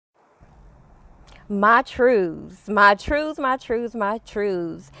My truths, my truths, my truths, my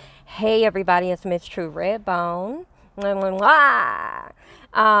truths. Hey everybody, it's MsTrue Redbone.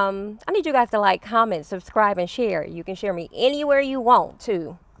 I need you guys to like, comment, subscribe, and share. You can share me anywhere you want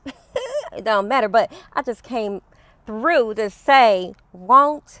to. It don't matter, but I just came through to say,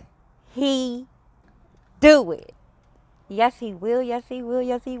 won't he do it? Yes, he will. Yes, he will.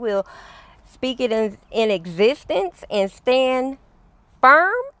 Yes, he will. Speak it in existence and stand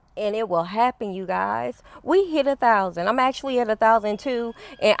firm, and it will happen, you guys. We hit 1,000. I'm actually at 1,002,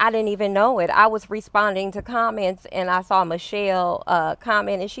 and I didn't even know it. I was responding to comments, and I saw Michelle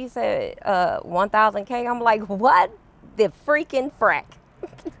comment, and she said 1,000K. I'm like, what the freaking frack?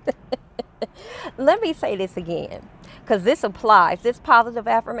 Let me say this again, because this applies. This positive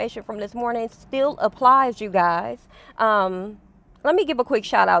affirmation from this morning still applies, you guys. Let me give a quick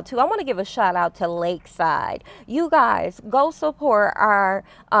shout out I want to give a shout out to Lakeside. You guys go support our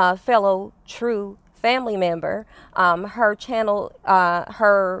fellow true family member. Her channel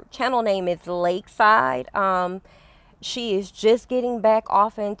name is Lakeside. She is just getting back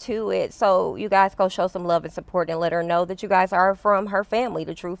off into it. So you guys go show some love and support and let her know that you guys are from her family,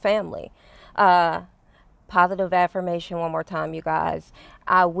 the true family. Positive affirmation one more time, you guys.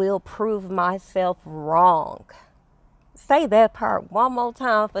 I will prove myself wrong. Say that part one more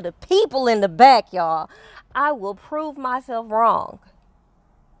time for the people in the back, y'all. I will prove myself wrong.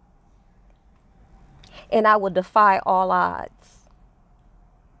 And I will defy all odds.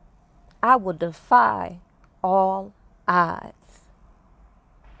 I will defy all odds.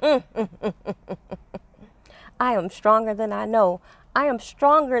 I am stronger than I know. I am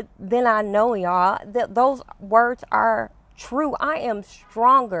stronger than I know, y'all. Those words are true. I am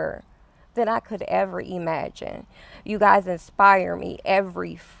stronger than I could ever imagine. You guys inspire me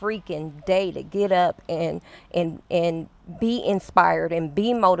every freaking day to get up and be inspired and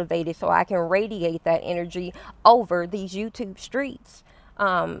be motivated so I can radiate that energy over these YouTube streets.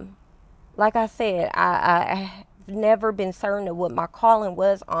 Like I said, I've never been certain of what my calling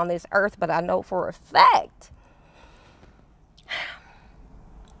was on this earth, but I know for a fact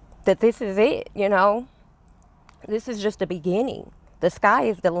that this is it, you know. This is just the beginning. The sky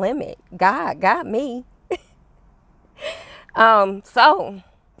is the limit. God got me. So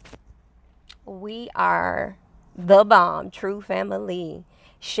we are the bomb, true family.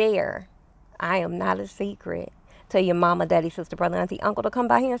 Share. I am not a secret. Tell your mama, daddy, sister, brother, auntie, uncle to come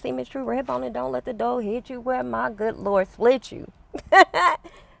by here and see MsTrue Redbone, and don't let the door hit you where my good Lord split you.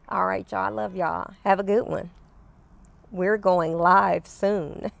 All right, y'all. I love y'all. Have a good one. We're going live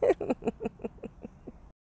soon.